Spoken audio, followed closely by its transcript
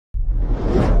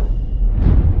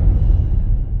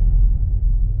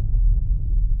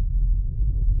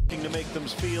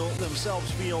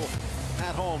themselves feel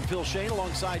at home. Phil Shane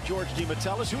alongside George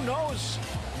DeMatteis. Who knows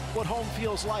what home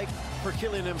feels like for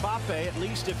Kylian Mbappe, at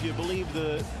least if you believe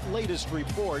the latest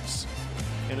reports.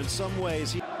 And in some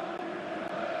ways,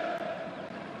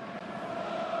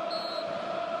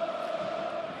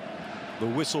 the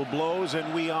whistle blows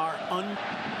and we are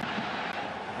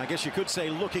I guess you could say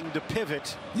looking to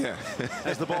pivot. Yeah.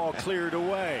 As the ball cleared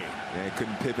away. Yeah,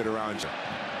 couldn't pivot around you.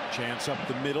 Chance up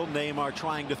the middle. Neymar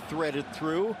trying to thread it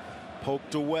through.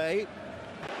 Poked away.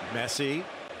 Messi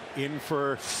in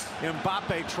for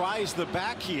Mbappe. Tries the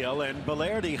back heel and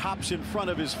Balerdi hops in front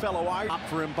of his fellow Irish. Up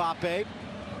for Mbappe.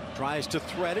 Tries to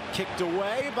thread it. Kicked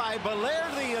away by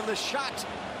Balerdi, and the shot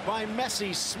by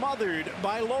Messi smothered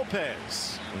by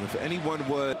Lopez. And if anyone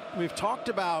would, we've talked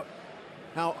about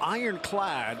how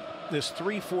ironclad this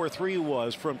 3-4-3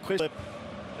 was from Chris.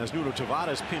 As Nuno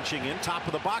Tavares pinching in, top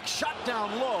of the box, shot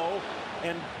down low,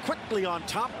 and quickly on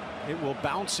top. It will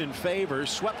bounce in favor,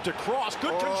 swept across,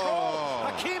 good control,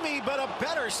 Hakimi, but a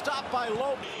better stop by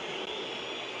Lopez.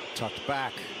 Tucked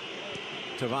back,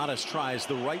 Tavares tries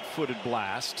the right-footed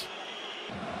blast.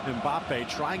 Mbappe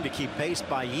trying to keep pace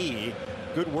by Yee.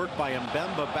 Good work by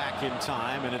Mbemba back in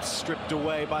time, and it's stripped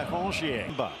away by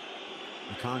Rongier. The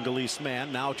Congolese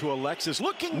man now to Alexis,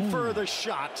 looking for the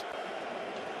shot,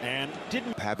 and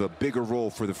didn't have a bigger role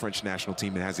for the French national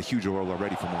team and has a huge role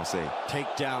already for Marseille.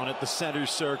 Take down at the center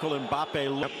circle.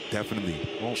 Mbappe. Yep, definitely.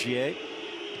 Rongier.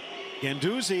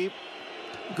 Guendouzi,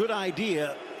 good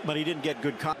idea, but he didn't get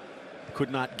good contact. Could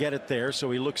not get it there,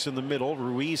 so he looks in the middle.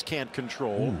 Ruiz can't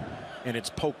control, and it's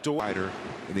poked away.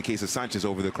 In the case of Sanchez,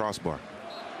 over the crossbar.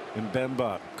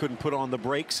 Mbemba couldn't put on the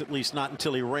brakes, at least not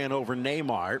until he ran over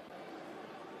Neymar.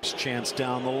 Chance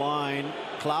down the line.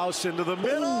 Klaus into the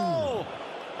middle.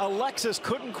 Alexis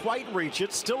couldn't quite reach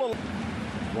it. Still a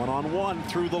one-on-one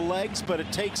through the legs, but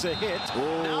it takes a hit.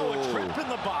 Now a trip in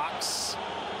the box,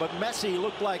 but Messi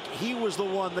looked like he was the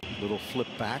one. Little flip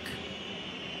back.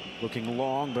 Looking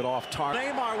long, but off target.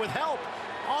 Neymar with help.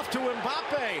 Off to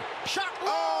Mbappe. Shot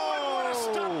low, and what a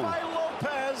stop by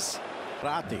Lopez.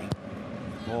 Ratti.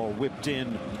 Ball whipped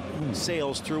in,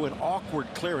 sails through an awkward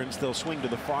clearance. They'll swing to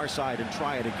the far side and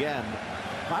try it again.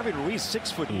 Fabian Ruiz,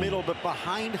 6 foot middle, but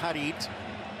behind Harit.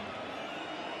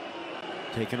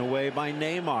 Taken away by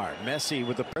Neymar. Messi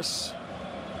with the press.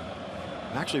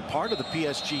 Actually part of the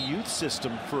PSG youth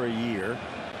system for a year.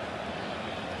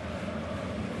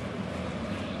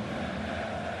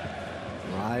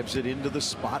 Drives it into the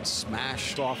spot,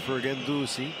 smashed off for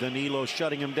Guendouzi. Danilo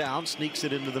shutting him down, sneaks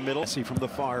it into the middle. Messi from the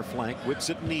far flank, whips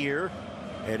it near,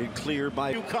 headed clear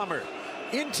by newcomer.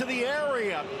 Into the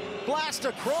area, blast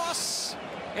across,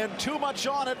 and too much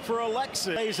on it for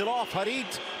Alexis. Lays it off,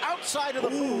 Harit outside of the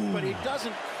move, but he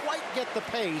doesn't quite get the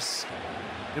pace.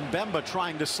 Mbemba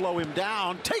trying to slow him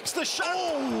down, takes the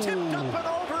shot, tipped up and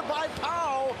over by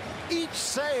Pau. Each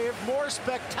save more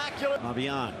spectacular.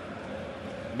 Fabian.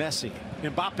 Messi,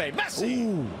 Mbappe,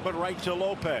 Messi, but right to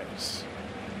Lopez.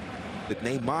 With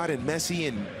Neymar and Messi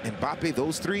and Mbappe,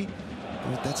 those three,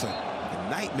 that's a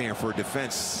nightmare for a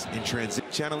defense in transition.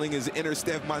 Channeling his inner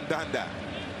Steph Mandanda.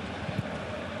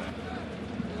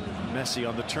 Messi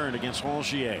on the turn against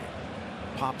Rongier.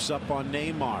 Pops up on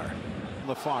Neymar on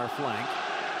the far flank.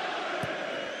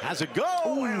 Has a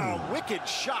go, and a wicked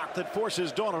shot that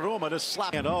forces Donnarumma to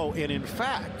slap. And in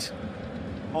fact,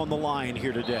 on the line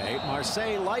here today,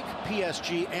 Marseille, like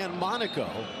PSG and Monaco,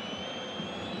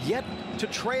 yet to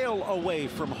trail away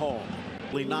from home.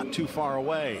 Not too far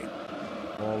away.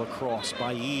 Ball across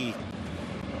by Yee.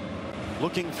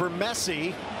 Looking for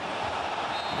Messi,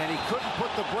 and he couldn't put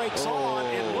the brakes on.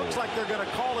 It looks like they're going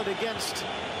to call it against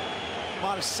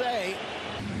Marseille.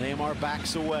 Neymar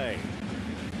backs away.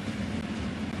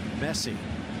 Messi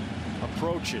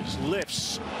approaches,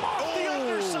 lifts off the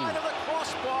underside of the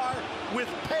crossbar with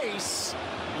pace.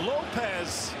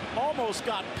 Lopez almost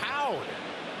got powed.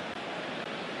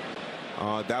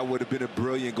 That would have been a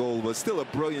brilliant goal, but still a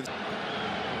brilliant.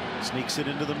 Sneaks it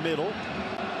into the middle.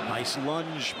 Nice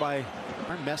lunge by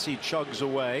Messi, chugs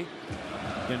away.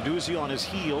 Guendouzi on his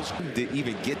heels. Didn't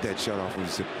even get that shot off. It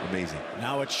was amazing.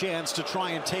 Now a chance to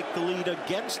try and take the lead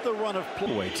against the run of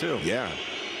play too. Yeah.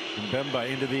 Mbemba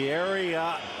into the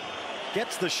area.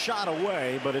 Gets the shot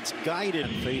away, but it's guided.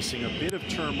 Facing a bit of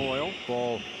turmoil.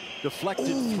 Ball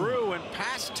deflected through and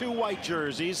past two white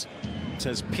jerseys. It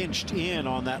says pinched in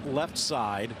on that left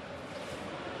side.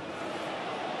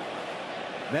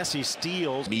 Messi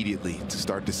steals immediately to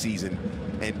start the season,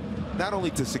 and not only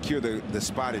to secure the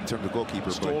spot in terms of goalkeeper,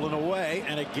 stolen away,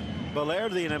 and again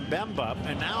Balerdi and Mbemba,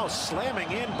 and now slamming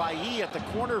in by Yee at the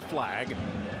corner flag.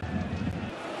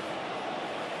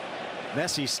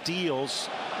 Messi steals,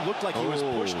 looked like he was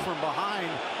pushed from behind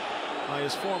by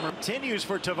his former. Continues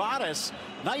for Tavares.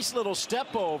 Nice little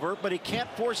step over, but he can't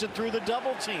force it through the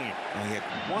double team.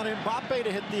 Want Mbappe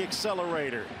to hit the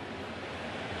accelerator.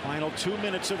 Final 2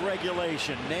 minutes of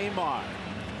regulation. Neymar.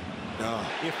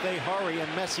 If they hurry,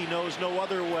 and Messi knows no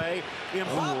other way.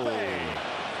 Mbappe.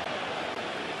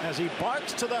 As he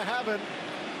barks to the heaven.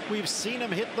 We've seen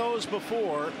him hit those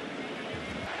before.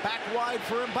 Back wide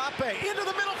for Mbappe. Into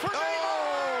the middle for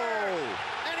Neymar.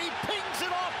 And he pings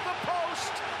it off the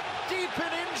post. Deep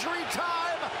in injury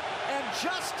time. And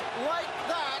just like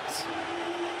that,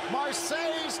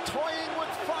 Marseille's toying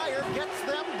with fire gets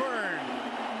them burned.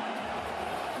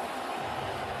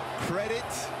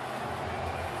 Credit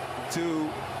to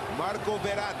Marco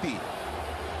Verratti.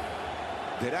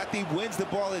 Verratti wins the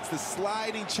ball. It's the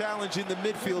sliding challenge in the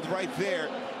midfield right there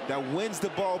that wins the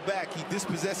ball back. He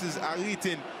dispossesses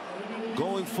Aritin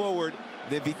going forward.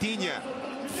 Then Vitinha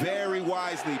very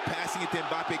wisely passing it to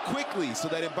Mbappe quickly so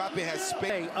that Mbappe has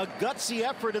space. A gutsy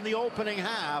effort in the opening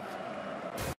half.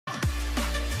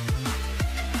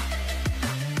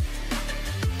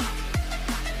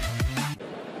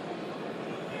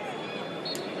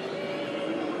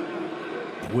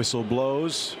 Whistle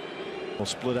blows. Will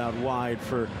split out wide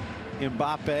for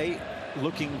Mbappe,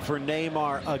 looking for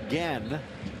Neymar again.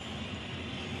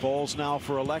 Falls now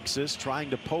for Alexis, trying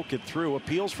to poke it through.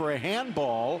 Appeals for a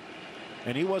handball,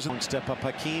 and he wasn't. Step up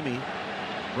Hakimi,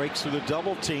 breaks through the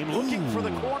double team, looking for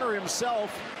the corner himself,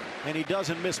 and he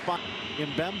doesn't miss by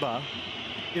Mbemba.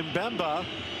 Mbemba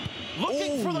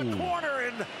looking for the corner,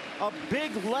 and a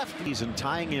big left. He's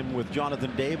tying him with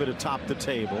Jonathan David atop the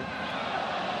table.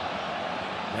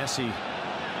 Messi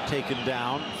taken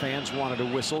down. Fans wanted a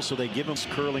whistle, so they give him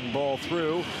curling ball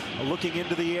through. Looking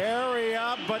into the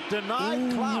area, but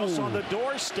denied. Klaus on the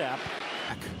doorstep.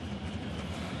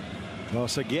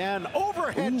 Klaus again.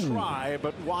 Overhead try,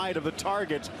 but wide of the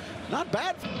target. Not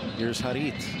bad. Here's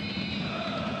Harit.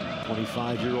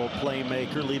 25-year-old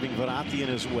playmaker, leaving Verratti in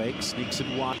his wake. Sneaks it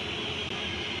wide.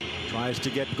 Tries to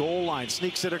get goal line.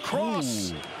 Sneaks it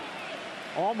across.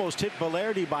 Almost hit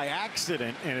Balerdi by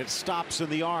accident, and it stops in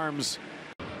the arms.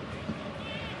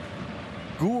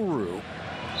 Guru,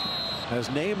 as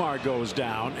Neymar goes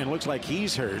down, and looks like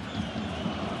he's hurt.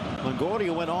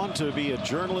 Longoria went on to be a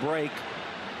journalist. Break.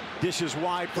 Dishes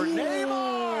wide for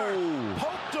Neymar.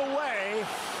 Poked away.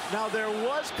 Now there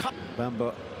was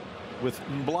Bemba with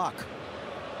Mblock.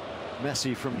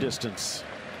 Messi from distance.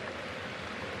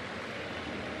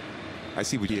 I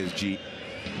see what PSG.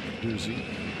 Doozy.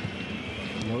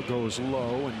 Goes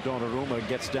low, and Donnarumma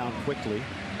gets down quickly.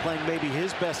 Playing maybe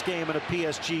his best game in a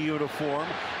PSG uniform.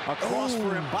 Across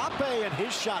for Mbappe, and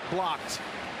his shot blocked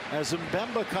as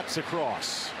Mbemba cuts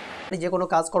across. যে কোনো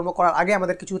কাজকর্ম করার আগে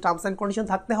আমাদের কিছু terms and condition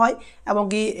থাকতে হয়, এবং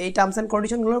কি এই টার্মস এন্ড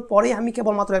কন্ডিশনগুলোর পরেই আমি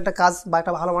কেবলমাত্র একটা কাজ বা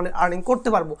একটা ভালো মানের আর্নিং করতে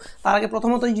পারবো। তার আগে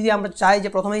প্রথমতই যদি আমরা চাই যে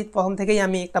প্রথম থেকেই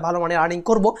আমি একটা ভালো মানের আর্নিং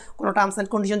করব, কোনো টার্মস এন্ড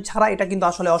কন্ডিশন ছাড়া, এটা কিন্তু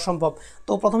আসলে অসম্ভব।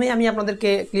 তো প্রথমেই আমি আপনাদেরকে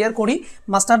ক্লিয়ার করি,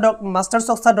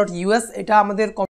 mastersoxa.us এটা আমাদের